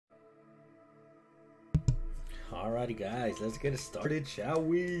Alrighty, guys, let's get it started, shall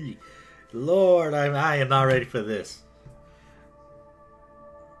we? Lord, I am not ready for this.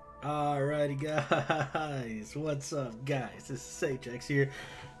 Alrighty, guys, what's up, guys? This is Sagex here.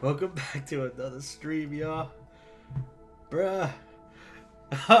 Welcome back to another stream, y'all. Bruh,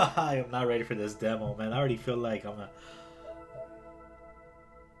 I am not ready for this demo, man. I already feel like I'm a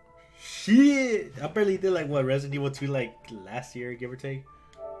shit. I barely did like what Resident Evil 2 like last year, give or take.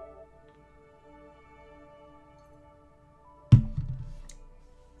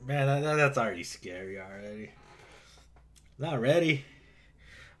 Man, that's already scary already. Not ready.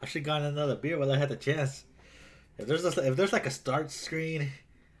 I should have gotten another beer while I had the chance. If there's like a start screen,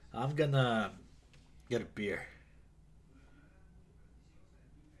 I'm gonna get a beer.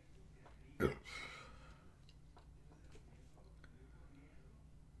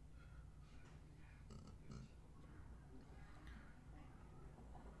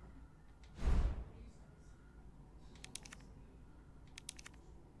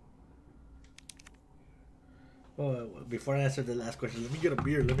 Oh, before I answer the last question, let me get a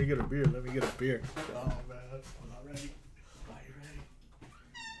beer. Let me get a beer. Let me get a beer. Oh man, I'm not ready. Are you ready?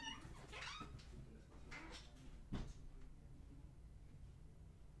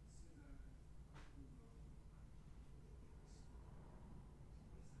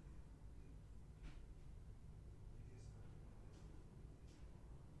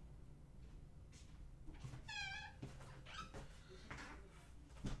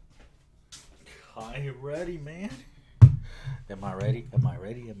 Are you ready, man? Am I ready? Am I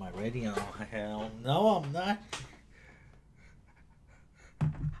ready? Am I ready? Oh, hell no, I'm not.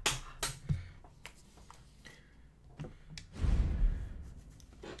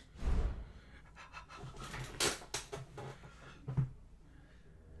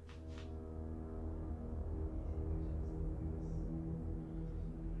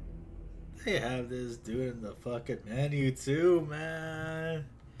 They have this dude in the fucking menu too, man.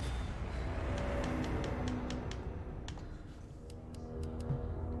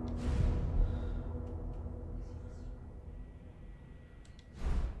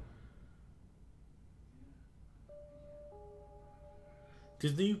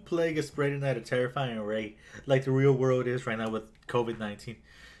 This new plague is spreading at a terrifying rate, like the real world is right now with COVID-19.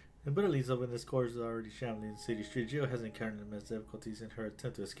 And but at least when this course is already shambling the city street, Jill has encountered immense difficulties in her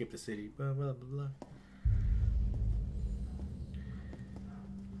attempt to escape the city. Blah, blah, blah, blah.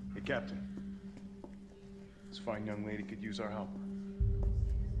 Hey, Captain. This fine young lady could use our help.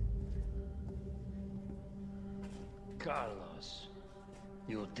 Carlos,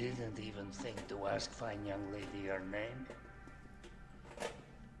 you didn't even think to ask fine young lady her name?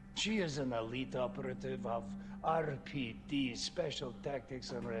 She is an elite operative of RPD, Special Tactics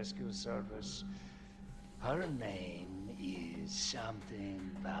and Rescue Service. Her name is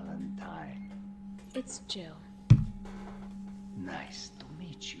something Valentine. It's Jill. Nice to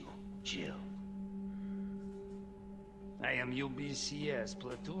meet you, Jill. I am UBCS,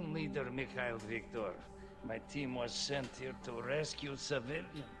 Platoon Leader Mikhail Viktor. My team was sent here to rescue civilians.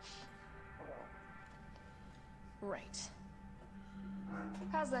 Right.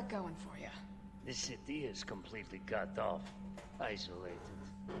 How's that going for you? The city is completely cut off, isolated.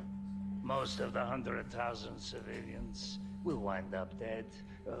 Most of the 100,000 civilians will wind up dead.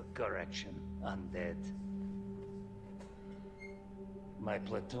 Correction, undead. My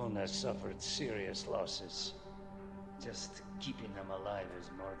platoon has suffered serious losses. Just keeping them alive is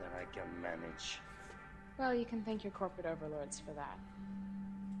more than I can manage. Well, you can thank your corporate overlords for that.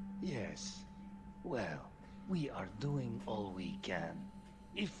 Yes. Well, we are doing all we can.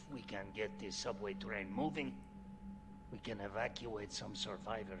 If we can get this subway train moving, we can evacuate some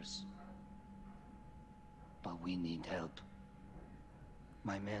survivors. But we need help.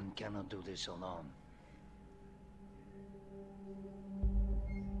 My men cannot do this alone.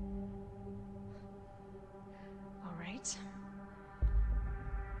 All right.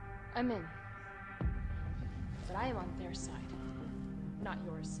 I'm in. But I am on their side, not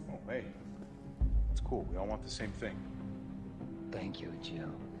yours. Oh, hey. It's cool. We all want the same thing. Thank you,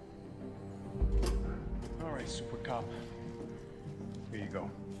 Jill. All right, Super Cop. Here you go.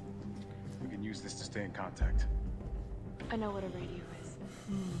 We can use this to stay in contact. I know what a radio is.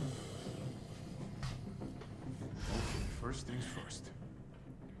 Okay, first things first.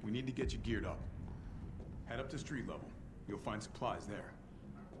 We need to get you geared up. Head up to street level. You'll find supplies there.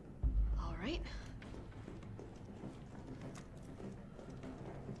 All right.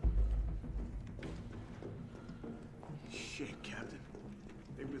 Shit, Captain.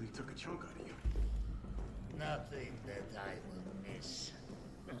 They really took a chunk out of you. Nothing that I will miss.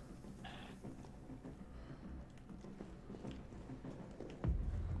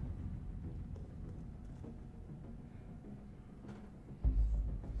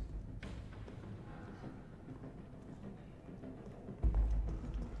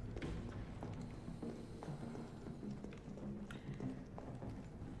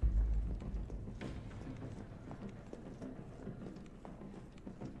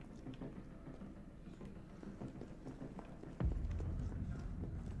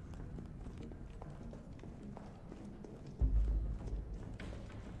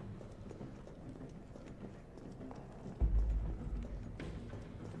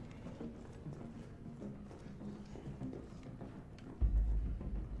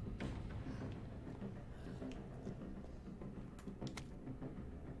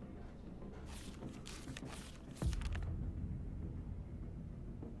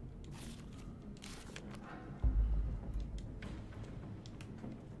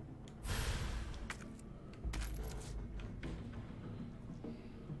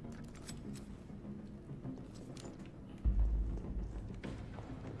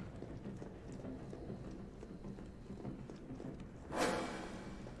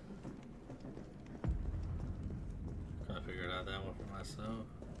 myself.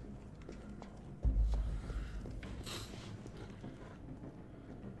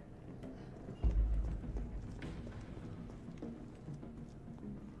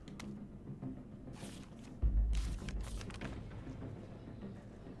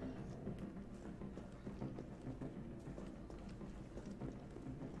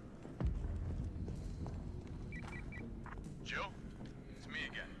 Jill? It's me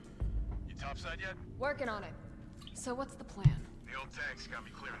again. You topside yet? Working on it. So what's the plan? The old tanks got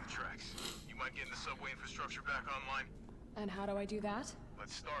me clearing the tracks. You mind getting the subway infrastructure back online? And how do I do that?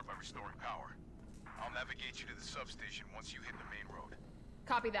 Let's start by restoring power. I'll navigate you to the substation once you hit the main road.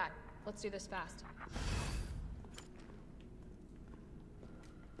 Copy that. Let's do this fast.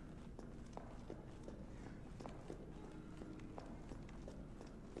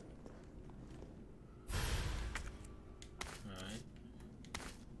 Alright.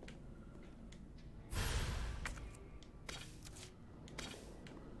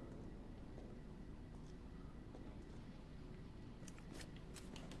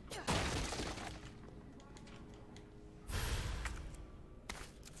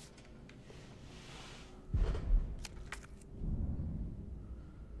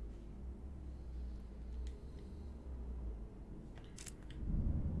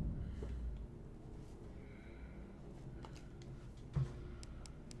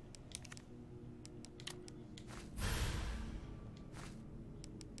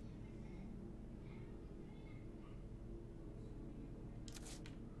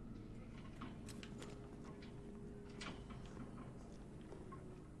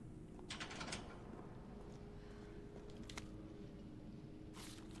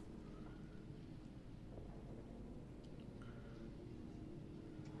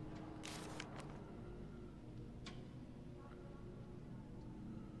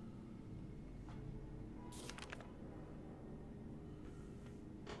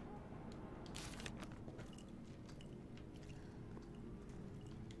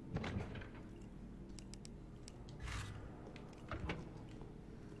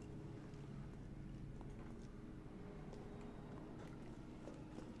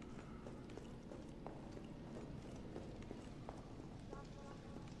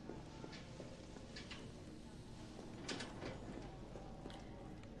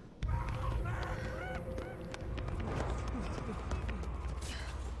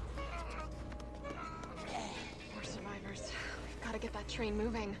 We're survivors. We've got to get that train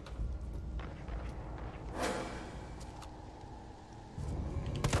moving.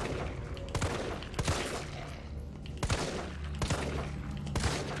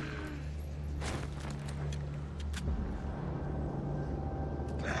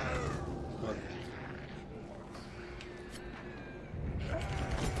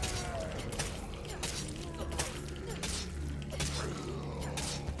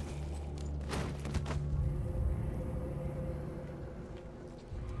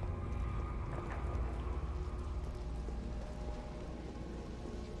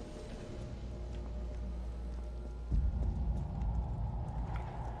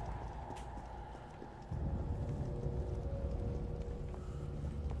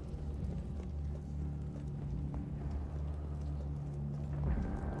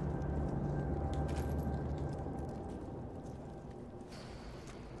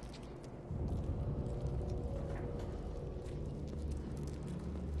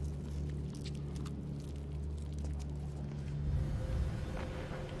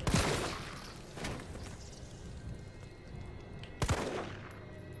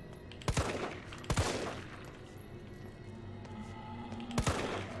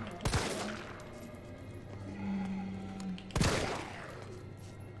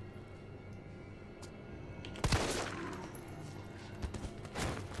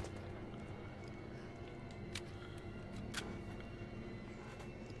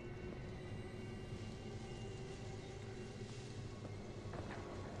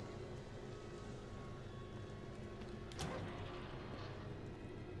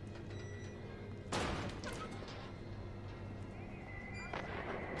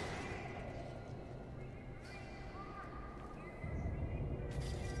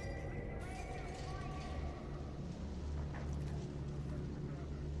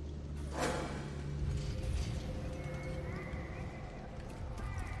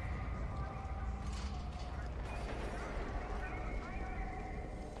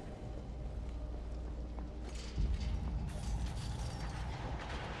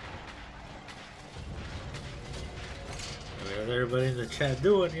 How's everybody in the chat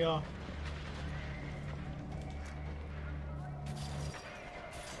doing, y'all?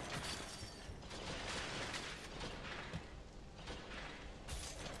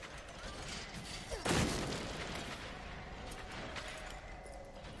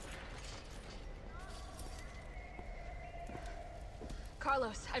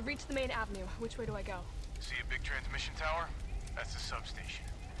 Carlos, I've reached the main avenue. Which way do I go? See a big transmission tower? That's the substation.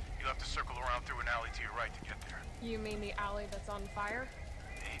 You'll have to circle around through an alley to your right to get there. You mean the alley that's on fire?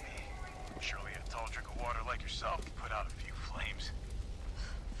 Maybe. Surely a tall drink of water like yourself can put out a few flames.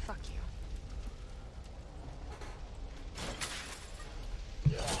 Fuck you.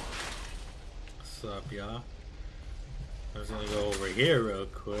 What's up, y'all? I was gonna go over here real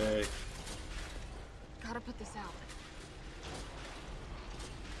quick. Gotta put this out.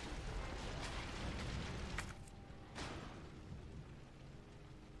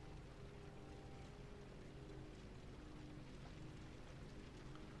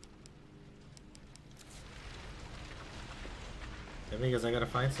 That means I gotta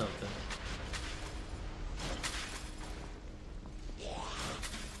find something.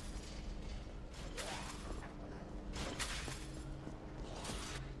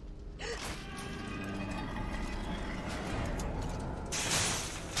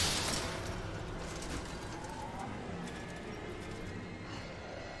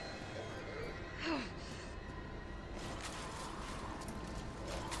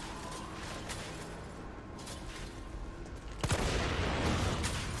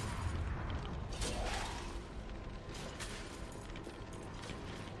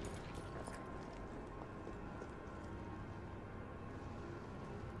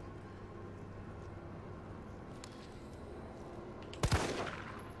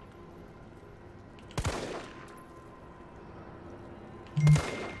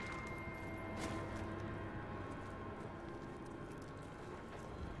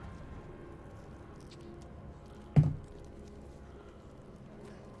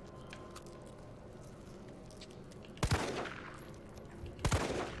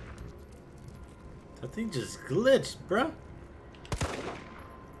 That thing just glitched, bruh.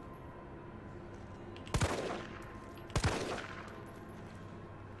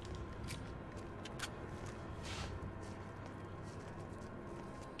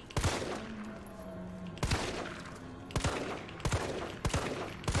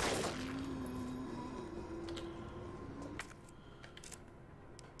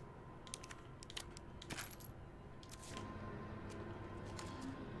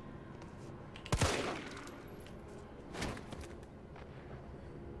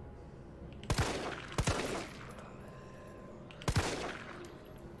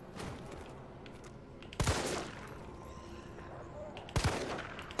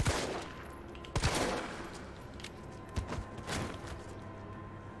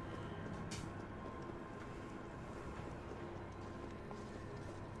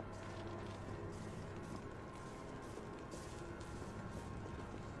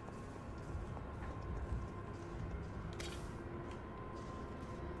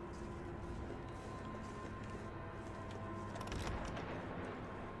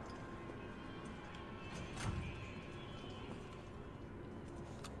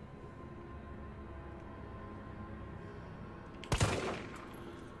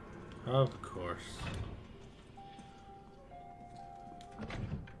 Of course.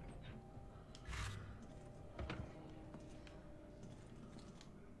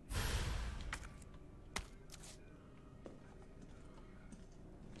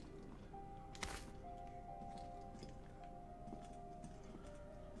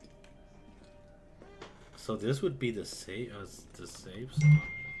 So this would be the save zone.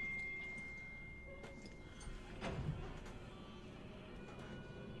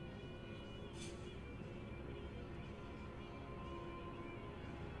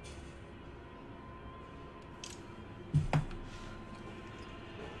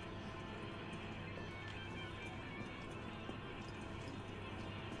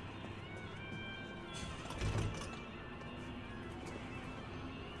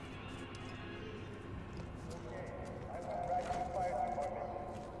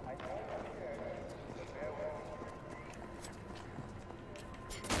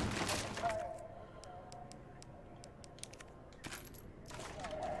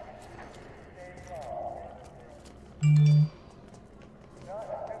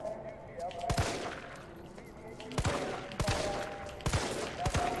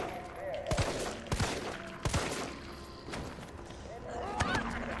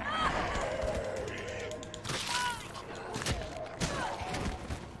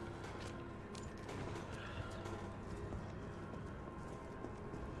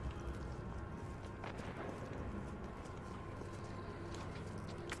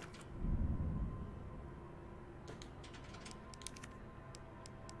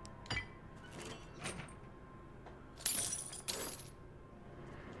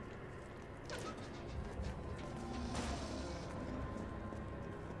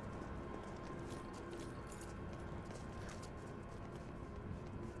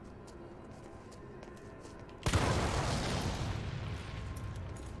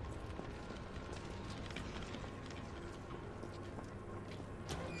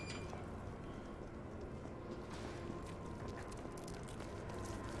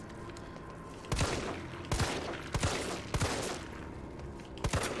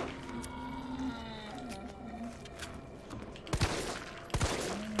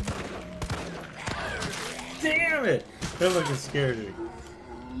 That fucking scared me.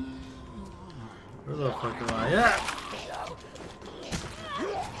 Where the fuck am I? Yeah!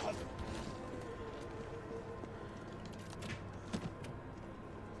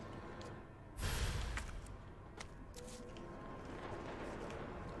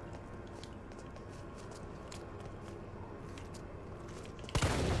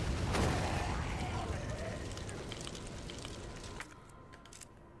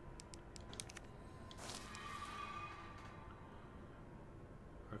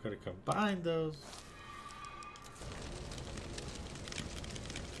 I gotta combine those.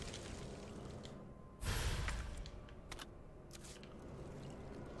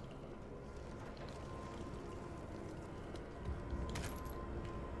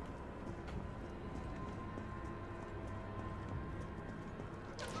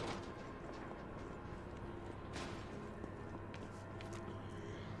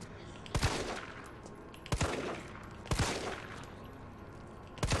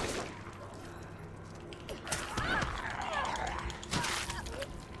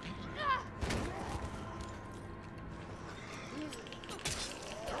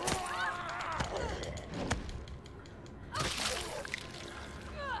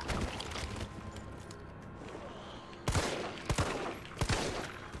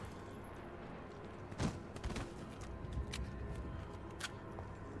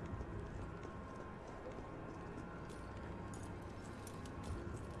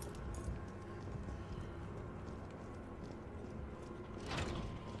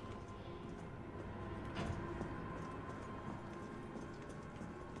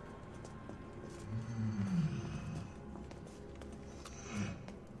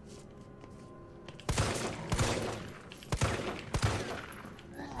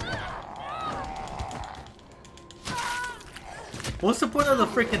 What's the point of the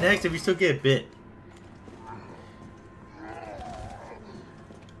freaking X if you still get bit?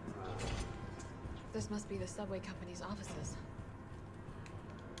 This must be the subway company's offices.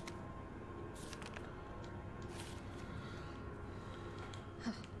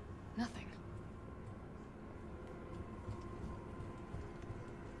 Huh. Nothing.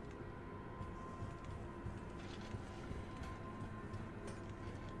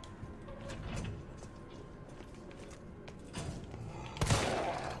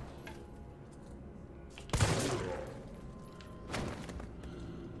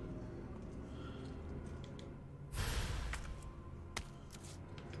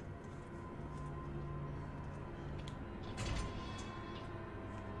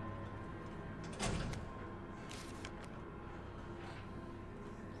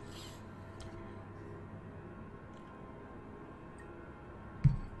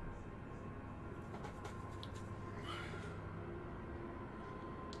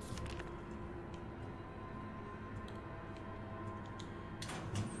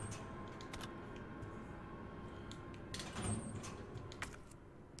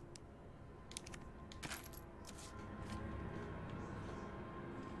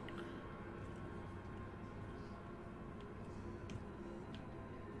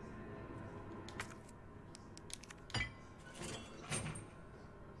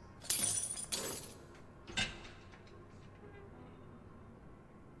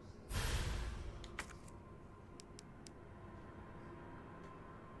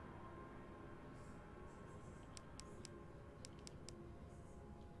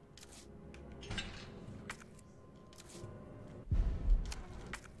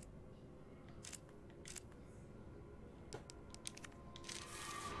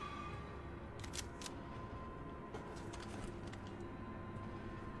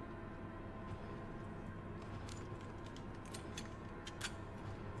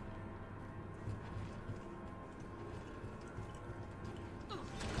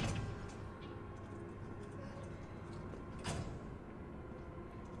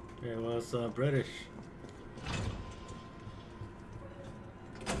 It was British.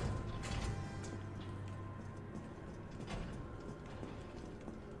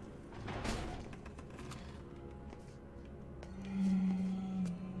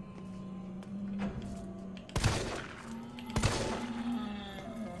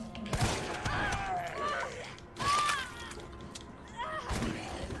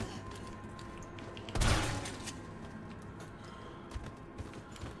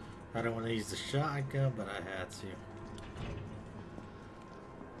 I don't want to use the shotgun, but I had to.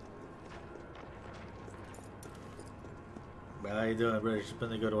 But how you doing, British? It's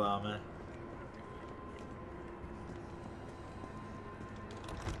been a good while, man.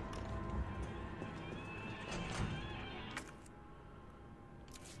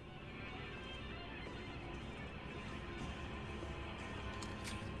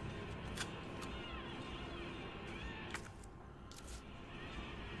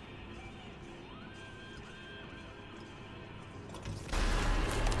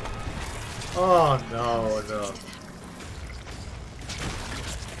 Oh no, no.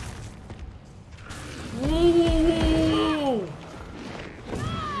 Whoa!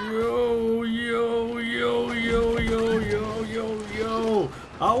 Yo, yo, yo, yo, yo, yo, yo, yo.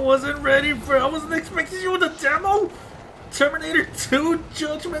 I wasn't expecting you with a demo. Terminator 2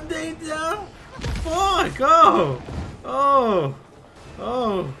 Judgment Day down? Fuck! Oh! Oh!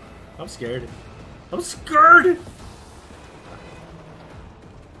 Oh! I'm scared. I'm scared!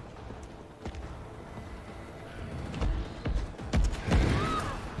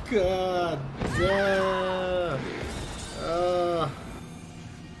 God damn!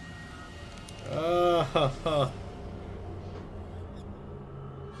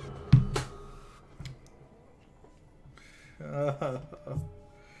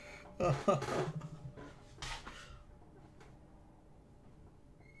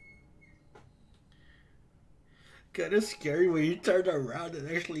 Kinda scary when you turn around and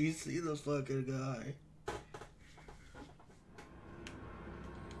actually see the fucking guy.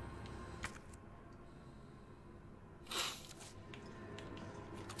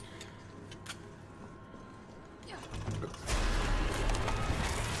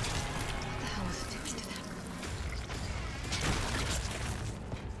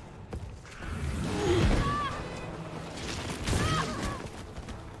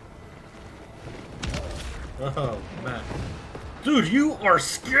 Oh man. Dude, you are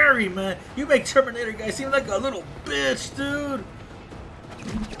scary, man. You make Terminator guy seem like a little bitch, dude.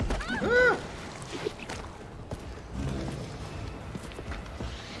 Ah.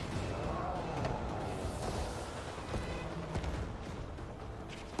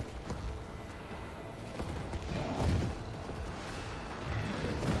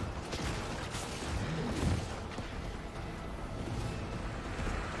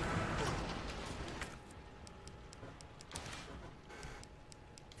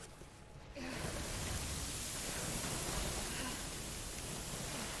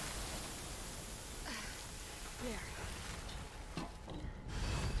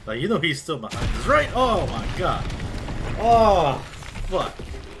 Like, you know he's still behind us, right? Oh my god. Oh, fuck.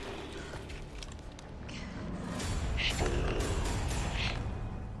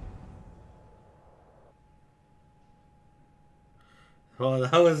 Oh,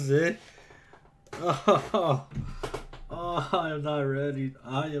 that was it? Oh, oh, I am not ready.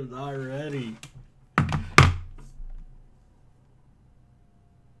 I am not ready.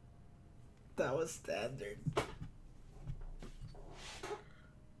 That was standard.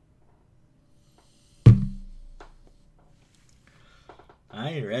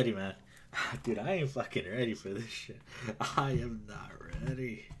 I ain't ready, man. Dude, I ain't fucking ready for this shit. I am not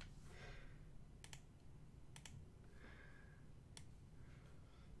ready.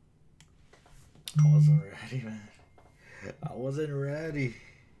 I wasn't ready, man. I wasn't ready.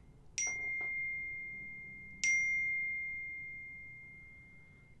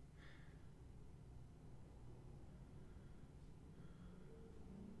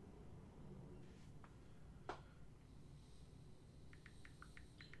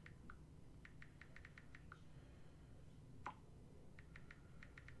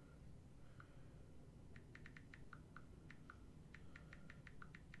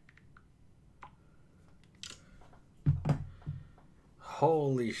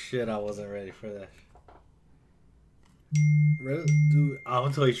 Holy shit, I wasn't ready for that. Dude, I'm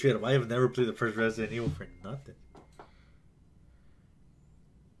gonna tell you straight up, I have never played the first Resident Evil for nothing.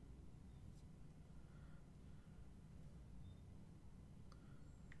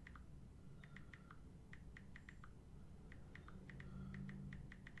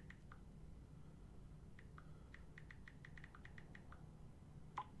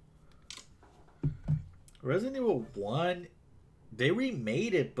 Resident Evil 1, they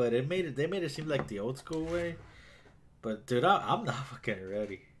remade it, but they made it seem like the old school way. But dude, I'm not fucking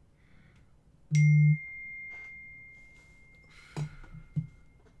ready.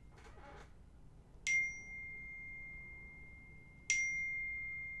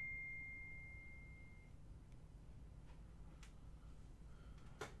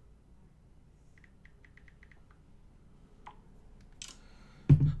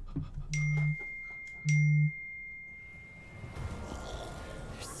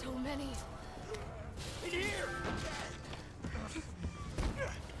 There's so many. In here!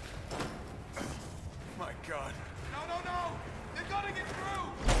 My God. No, no, no! They're gonna get through!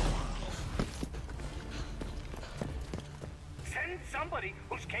 Send somebody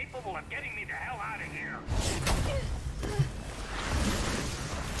who's capable of getting me the hell out of here.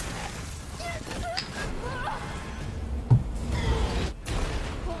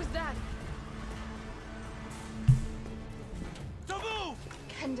 What was that? Don't move!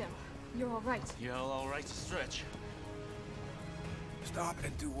 Kendo, you're all all right? Yeah, all right to stretch. Stop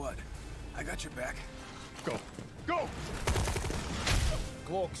and do what? I got your back. Go. Go!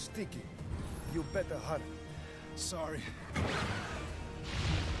 Cloak sticky. You better hurry. Sorry.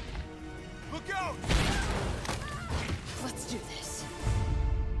 Look out! Let's do this.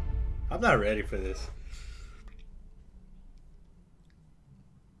 I'm not ready for this.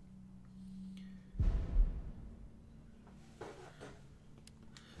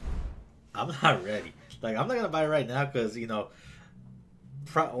 I'm not ready. Like, I'm not gonna buy it right now because, you know,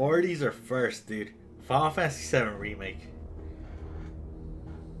 priorities are first, dude. Final Fantasy VII Remake.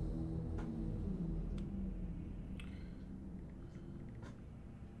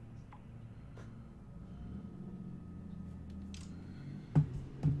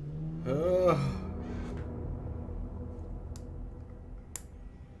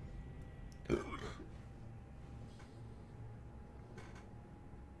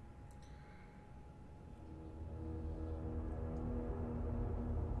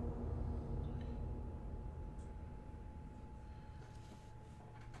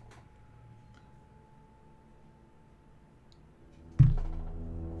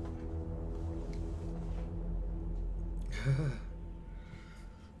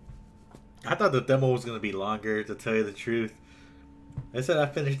 I thought the demo was going to be longer, to tell you the truth. I said I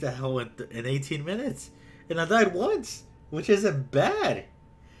finished that whole in 18 minutes. And I died once, which isn't bad.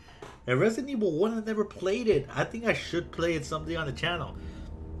 And Resident Evil 1, I never played it. I think I should play it someday on the channel.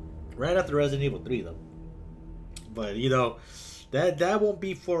 Right after Resident Evil 3, though. But, you know, that won't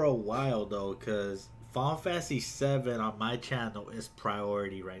be for a while, though, because Final Fantasy 7 on my channel is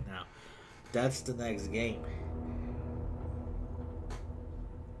priority right now. That's the next game.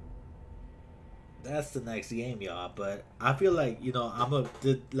 That's the next game, y'all. But I feel like, you know,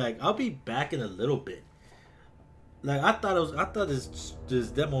 I'll be back in a little bit. Like, I thought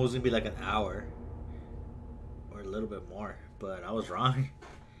this demo was gonna be like an hour or a little bit more, but I was wrong.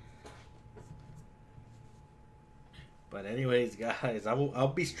 But anyways, guys, I'll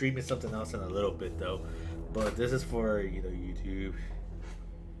be streaming something else in a little bit though. But this is for, you know, YouTube.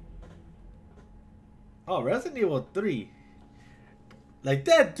 Oh, Resident Evil 3. Like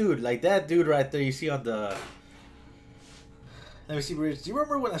that dude right there you see on the... Let me see, do you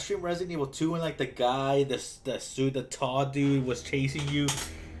remember when I streamed Resident Evil 2 and like the guy, the tall dude was chasing you?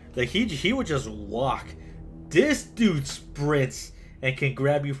 Like he would just walk. This dude sprints and can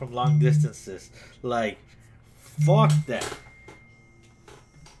grab you from long distances. Like, fuck that.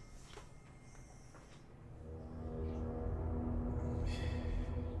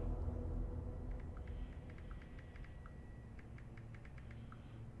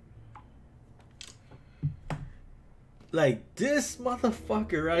 Like this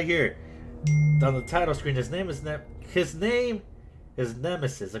motherfucker right here on the title screen. His name is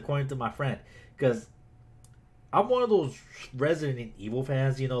Nemesis, according to my friend. Because I'm one of those Resident Evil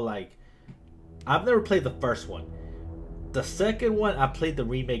fans. You know, like I've never played the first one. The second one I played the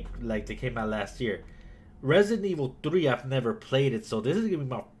remake, like they came out last year. Resident Evil 3 I've never played it, so this is gonna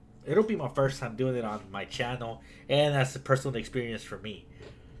be it'll be my first time doing it on my channel, and that's a personal experience for me.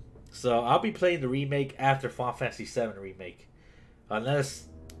 So I'll be playing the remake after Final Fantasy VII Remake. Unless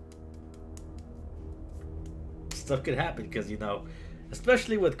stuff could happen, because, you know,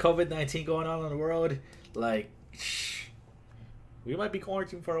 especially with COVID-19 going on in the world, like, we might be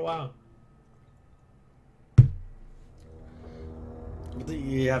quarantined for a while.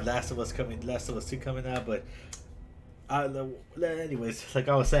 You have Last of Us 2 coming out, but anyways, like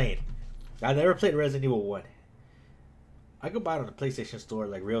I was saying, I never played Resident Evil 1. I could buy it on the PlayStation Store,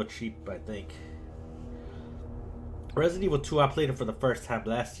 like, real cheap, I think. Resident Evil 2, I played it for the first time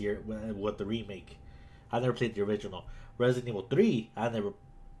last year with the remake. I never played the original. Resident Evil 3, I never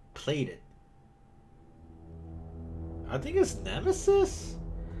played it. I think it's Nemesis?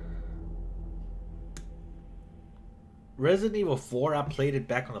 Resident Evil 4, I played it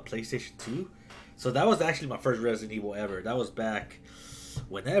back on the PlayStation 2. So that was actually my first Resident Evil ever. That was back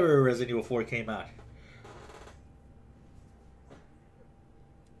whenever Resident Evil 4 came out.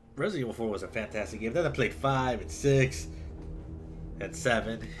 Resident Evil 4 was a fantastic game. Then I played 5 and 6 and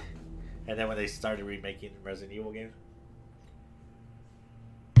 7. And then when they started remaking Resident Evil games.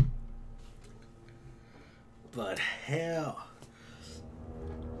 But hell,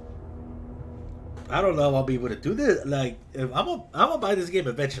 I don't know if I'll be able to do this. Like, if I'm gonna buy this game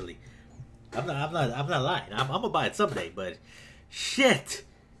eventually. I'm not lying. I'm gonna buy it someday. But shit,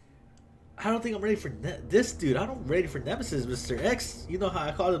 I don't think I'm ready for this dude. I'm ready for Nemesis, Mr. X. You know how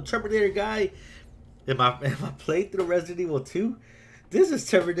I call him Terminator guy. Am I played through Resident Evil 2? This is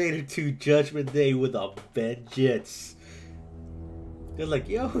Terminator 2 Judgment Day with a vengeance. They're like,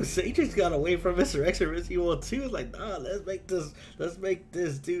 yo, Sage got away from Mr. X and Resident Evil 2. Like, nah, let's make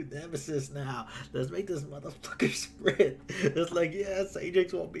this dude Nemesis now. Let's make this motherfucker sprint. It's like, yeah,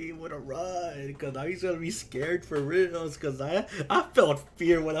 Sage won't be able to run because now he's gonna be scared for reals. Because I felt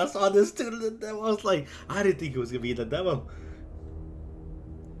fear when I saw this dude in the demo. I was like, I didn't think it was gonna be in the demo.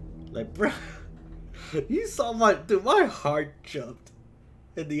 Like, bro, you saw my heart jumped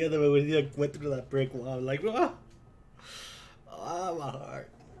in the other way when he like, went through that brick wall. I'm like, oh. Oh, my heart.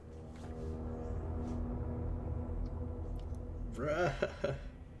 Bruh.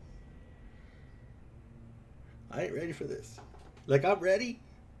 I ain't ready for this. Like, I'm ready,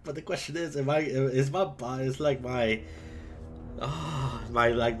 but the question is my body, it's like my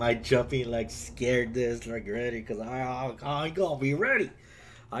jumping, like, scaredness, like, ready, because I ain't gonna be ready.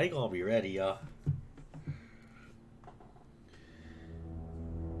 I ain't gonna be ready, y'all.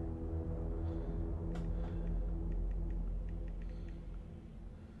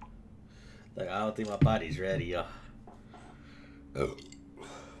 Like, I don't think my body's ready, y'all. Oh.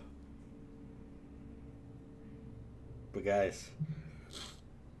 But guys,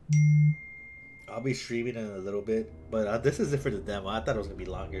 I'll be streaming in a little bit. But this is it for the demo. I thought it was going to be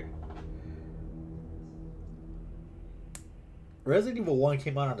longer. Resident Evil 1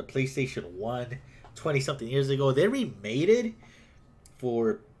 came out on the PlayStation 1 20-something years ago. They remade it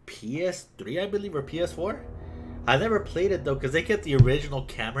for PS3, I believe, or PS4. I never played it though because they kept the original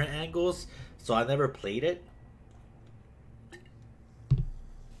camera angles, so I never played it.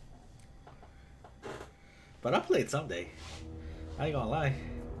 But I'll play it someday. I ain't gonna lie.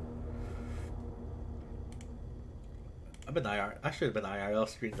 I've been IR. I should have been IRL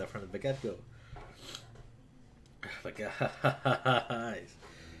screening that from the get-go. But guys,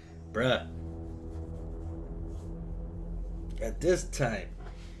 bruh. At this time,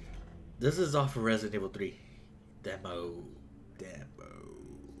 this is off of Resident Evil 3. Demo.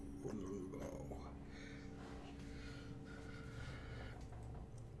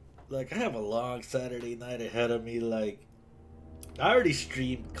 Like, I have a long Saturday night ahead of me. Like, I already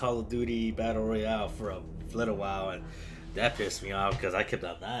streamed Call of Duty Battle Royale for a little while, and that pissed me off because I kept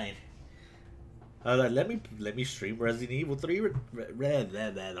on dying. I was like, let me stream Resident Evil 3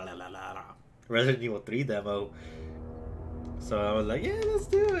 Resident Evil 3 demo. So I was like, yeah, let's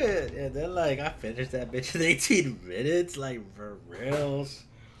do it. And then, like, I finished that bitch in 18 minutes, like, for reals.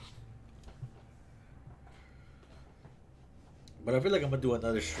 But I feel like I'm gonna do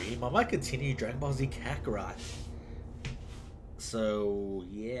another stream. I might continue Dragon Ball Z Kakarot. So,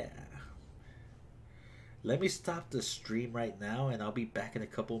 yeah. Let me stop the stream right now, and I'll be back in a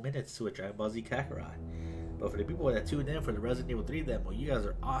couple minutes to a Dragon Ball Z Kakarot. But for the people that tuned in for the Resident Evil 3 demo, you guys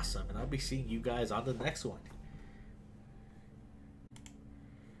are awesome, and I'll be seeing you guys on the next one.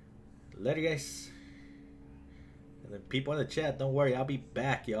 Later, guys. And then people in the chat, don't worry, I'll be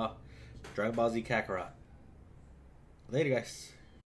back, y'all. Dragon Ball Z Kakarot. Later, guys.